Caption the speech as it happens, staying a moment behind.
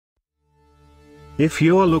If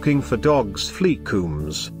you're looking for dogs flea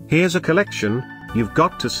combs, here's a collection you've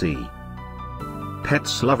got to see.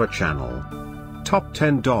 Pets Lover Channel. Top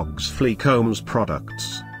 10 Dogs Flea Combs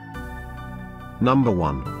Products. Number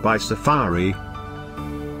 1, by Safari.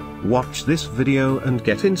 Watch this video and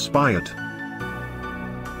get inspired.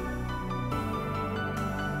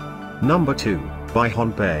 Number 2, by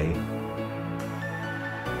Honbay.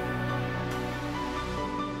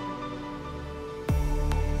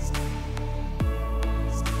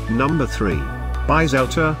 Number 3, by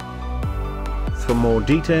Zelta. For more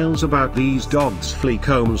details about these dogs flea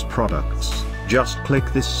combs products, just click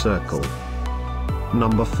this circle.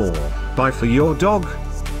 Number 4, by For Your Dog.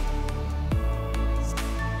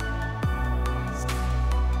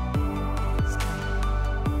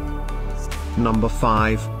 Number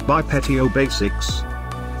 5, by Petio Basics.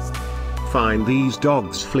 Find these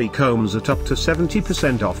dogs flea combs at up to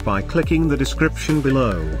 70% off by clicking the description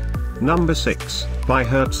below. Number 6, by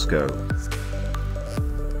Hertzko.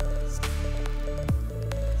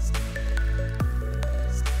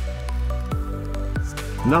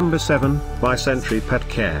 Number 7, by Sentry Pet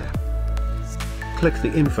Care. Click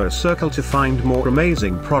the info circle to find more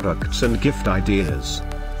amazing products and gift ideas.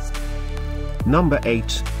 Number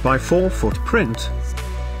 8, by 4 Footprint.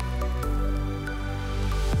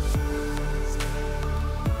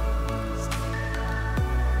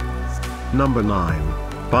 Number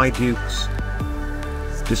 9, by Dukes.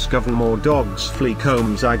 Discover more dogs flea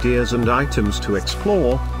combs ideas and items to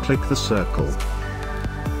explore, click the circle.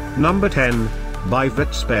 Number 10, by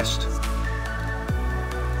Vet's Best.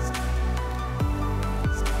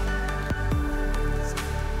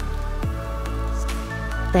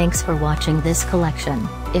 Thanks for watching this collection.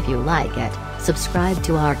 If you like it, subscribe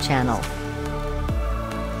to our channel.